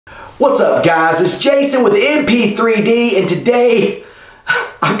What's up, guys? It's Jason with MP3D, and today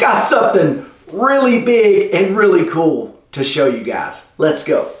I've got something really big and really cool to show you guys. Let's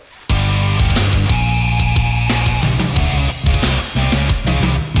go.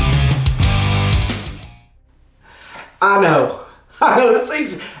 I know, this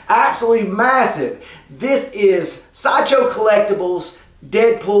thing's absolutely massive. This is Sideshow Collectibles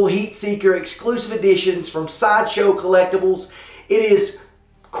Deadpool Heatseeker exclusive editions from Sideshow Collectibles. It is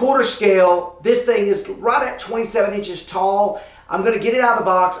quarter scale. This thing is right at 27 inches tall. I'm going to get it out of the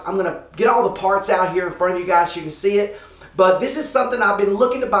box. I'm going to get all the parts out here in front of you guys so you can see it. But this is something I've been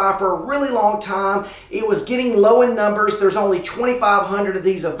looking to buy for a really long time. It was getting low in numbers. There's only 2,500 of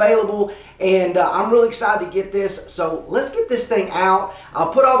these available, and I'm really excited to get this. So let's get this thing out.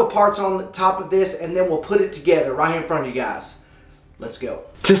 I'll put all the parts on the top of this, and then we'll put it together right here in front of you guys. Let's go.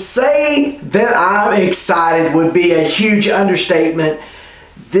 To say that I'm excited would be a huge understatement.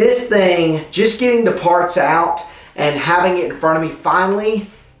 This thing, just getting the parts out and having it in front of me finally,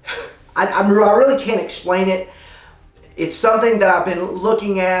 I really can't explain it. It's something that I've been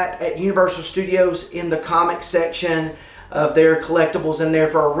looking at Universal Studios in the comic section of their collectibles in there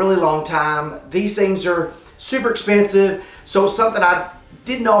for a really long time. These things are super expensive, so it's something I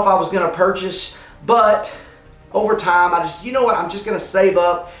didn't know if I was going to purchase, but over time, you know what, I'm just going to save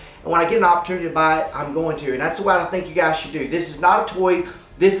up, and when I get an opportunity to buy it, I'm going to, and that's what I think you guys should do. This is not a toy.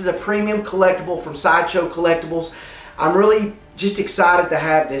 This is a premium collectible from Sideshow Collectibles. I'm really just excited to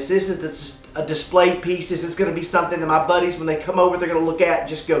have this. This is a display piece. This is going to be something that my buddies, when they come over, they're going to look at and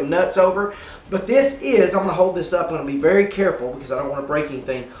just go nuts over. But this is, I'm going to hold this up. I'm going to be very careful because I don't want to break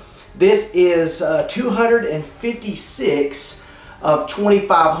anything. This is 256 of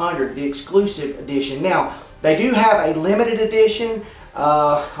 2,500, the exclusive edition. Now, they do have a limited edition.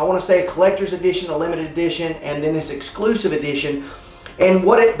 I want to say a collector's edition, a limited edition, and then this exclusive edition. And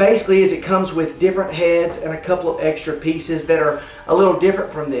what it basically is, it comes with different heads and a couple of extra pieces that are a little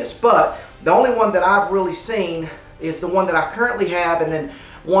different from this. But the only one that I've really seen is the one that I currently have, and then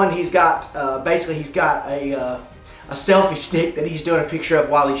one he's got, basically he's got a selfie stick that he's doing a picture of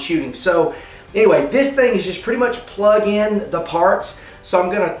while he's shooting. So anyway, this thing is just pretty much plug in the parts. So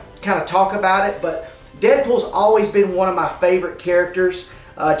I'm going to kind of talk about it, but Deadpool's always been one of my favorite characters,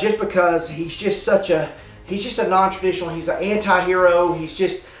 just because he's just a non-traditional, he's an anti-hero, he's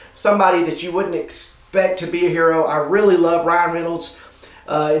just somebody that you wouldn't expect to be a hero. I really love Ryan Reynolds'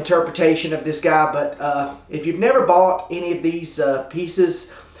 interpretation of this guy, but if you've never bought any of these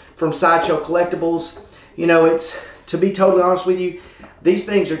pieces from Sideshow Collectibles, you know, to be totally honest with you, these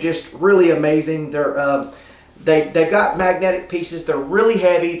things are just really amazing. They've got magnetic pieces, they're really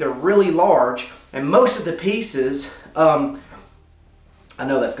heavy, they're really large, and most of the pieces, I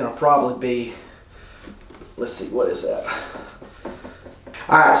know that's going to probably be, let's see, what is that?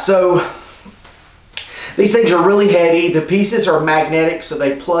 Alright, so these things are really heavy. The pieces are magnetic, so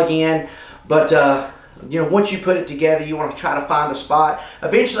they plug in, but you know, once you put it together, you want to try to find a spot.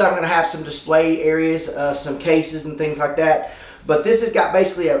 Eventually, I'm going to have some display areas, some cases and things like that, but this has got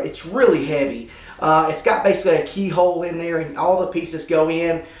basically, it's really heavy. It's got basically a keyhole in there, and all the pieces go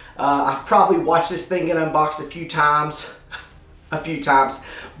in. I've probably watched this thing get unboxed a few times,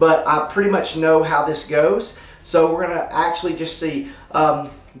 but I pretty much know how this goes. So we're going to actually just see,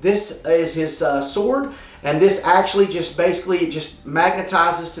 this is his sword, and this actually just basically just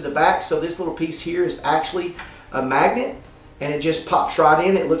magnetizes to the back. So this little piece here is actually a magnet, and it just pops right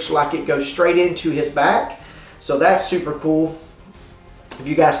in. It looks like it goes straight into his back. So that's super cool. If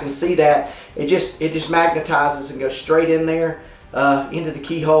you guys can see that, it just magnetizes and goes straight in there into the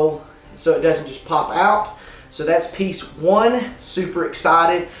keyhole, so it doesn't just pop out. So that's piece one. Super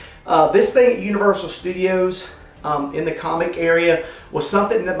excited. This thing at Universal Studios in the comic area was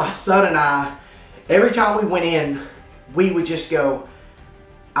something that my son and I, every time we went in, we would just go,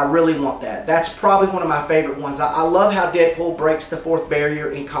 I really want that. That's probably one of my favorite ones. I love how Deadpool breaks the fourth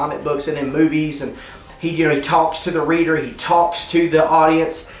barrier in comic books and in movies, and he talks to the reader, he talks to the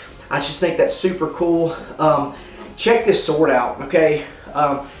audience. I just think that's super cool. Check this sword out, okay?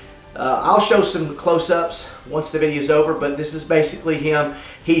 I'll show some close-ups once the video is over, but this is basically him.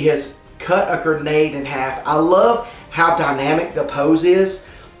 He has cut a grenade in half. I love how dynamic the pose is.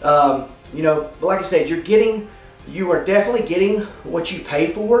 You know, like I said, you are definitely getting what you pay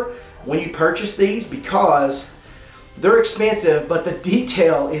for when you purchase these, because they're expensive, but the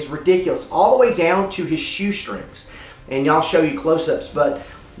detail is ridiculous, all the way down to his shoestrings. And I'll show you close-ups, but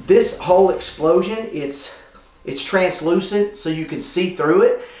this whole explosion, it's translucent, so you can see through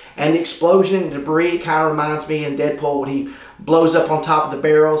it. And the explosion and debris kind of reminds me in Deadpool when he blows up on top of the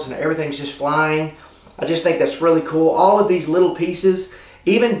barrels and everything's just flying. I just think that's really cool. All of these little pieces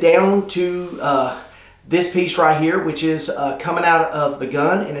even down to this piece right here, which is coming out of the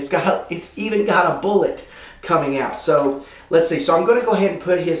gun, and it's even got a bullet coming out. So let's see. So I'm going to go ahead and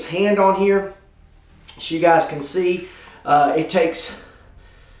put his hand on here so you guys can see. It takes,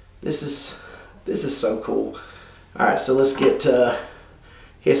 this is so cool. All right, so let's get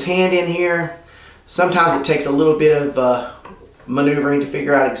his hand in here. Sometimes it takes a little bit of maneuvering to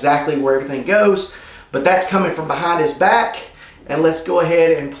figure out exactly where everything goes, but that's coming from behind his back. And let's go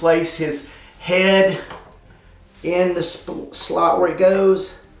ahead and place his head in the slot where it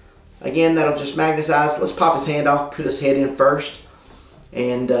goes. Again, that'll just magnetize. Let's pop his hand off, put his head in first,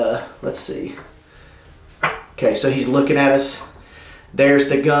 and let's see. Okay, so he's looking at us. There's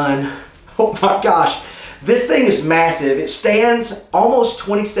the gun. Oh my gosh, this thing is massive. It stands almost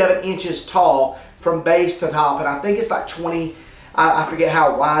 27 inches tall from base to top, and I think it's like 20, I forget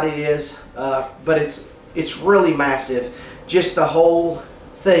how wide it is, but it's really massive. Just the whole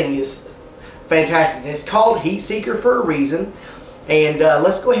thing is fantastic. And it's called Heatseeker for a reason. And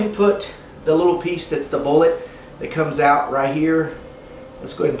let's go ahead and put the little piece that's the bullet that comes out right here.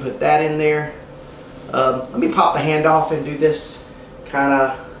 Let's go ahead and put that in there. Let me pop the hand off and do this kind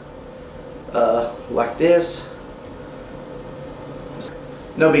of like this.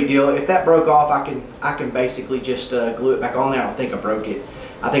 No big deal. If that broke off, I can basically just glue it back on there. I don't think I broke it.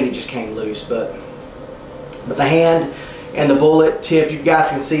 I think it just came loose. But the hand and the bullet tip, you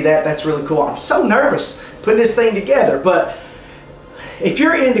guys can see that. That's really cool. I'm so nervous putting this thing together. But if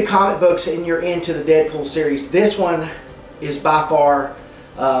you're into comic books and you're into the Deadpool series, this one is by far,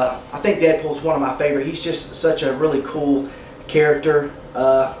 I think Deadpool's one of my favorite. He's just such a really cool character.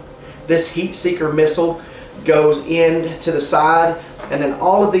 This Heatseeker missile goes in to the side, and then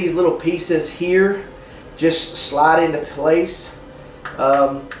all of these little pieces here just slide into place.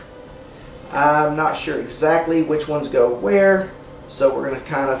 I'm not sure exactly which ones go where, so we're going to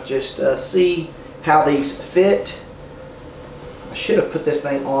kind of just see how these fit. I should have put this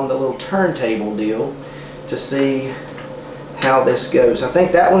thing on the little turntable deal to see how this goes. I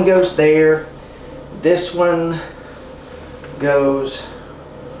think that one goes there. This one goes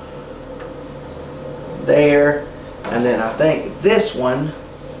there. And then I think this one,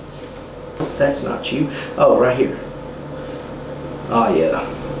 that's not you. Oh, right here. Oh, yeah.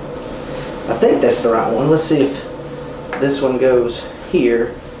 I think that's the right one. Let's see if this one goes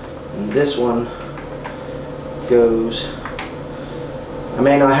here. And this one goes... I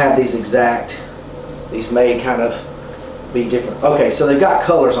may not have these exact. These may kind of be different. Okay, so they've got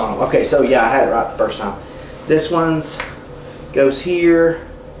colors on them. Okay, so yeah, I had it right the first time. This one's goes here.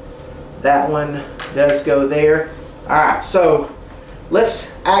 That one does go there. Alright, so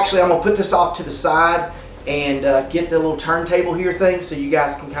let's actually, I'm going to put this off to the side and get the little turntable here thing so you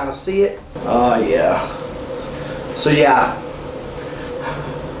guys can kind of see it. Oh yeah. So yeah.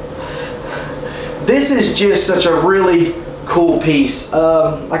 This is just such a really cool piece.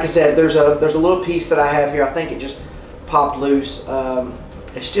 Like I said, there's a little piece that I have here. I think it just popped loose.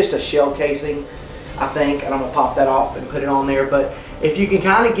 It's just a shell casing, I think, and I'm gonna pop that off and put it on there. But if you can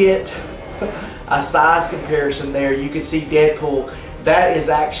kind of get a size comparison there, you can see Deadpool. That is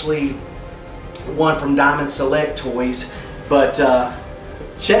actually one from Diamond Select Toys. But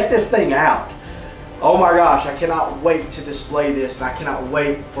check this thing out. Oh my gosh, I cannot wait to display this, and I cannot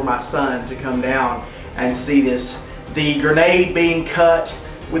wait for my son to come down and see this. The grenade being cut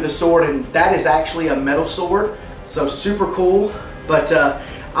with a sword, and that is actually a metal sword, so super cool. But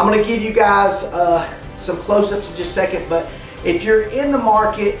I'm going to give you guys some close-ups in just a second. But if you're in the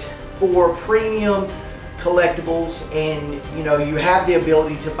market for premium collectibles and you have the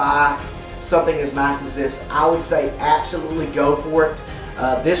ability to buy something as nice as this, I would say absolutely go for it.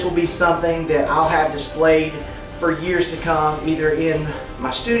 This will be something that I'll have displayed for years to come, either in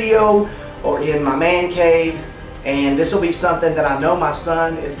my studio or in my man cave. And this will be something that I know my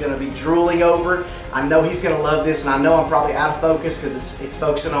son is going to be drooling over. I know he's going to love this, and I know I'm probably out of focus because it's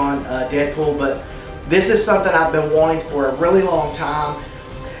focusing on Deadpool, but this is something I've been wanting for a really long time,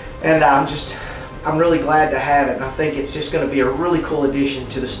 and I'm really glad to have it, and I think it's just going to be a really cool addition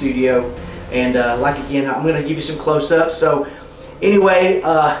to the studio. And again, I'm going to give you some close-ups. So anyway,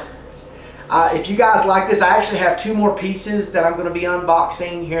 if you guys like this, I actually have 2 more pieces that I'm going to be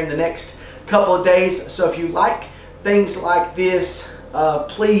unboxing here in the next couple of days. So if you like things like this,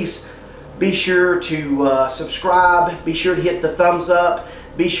 please be sure to subscribe, be sure to hit the thumbs up,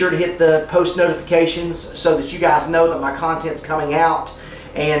 be sure to hit the post notifications so that you guys know that my content's coming out.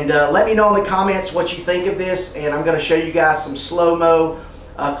 And let me know in the comments what you think of this, and I'm going to show you guys some slow-mo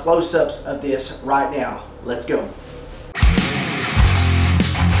close-ups of this right now. Let's go.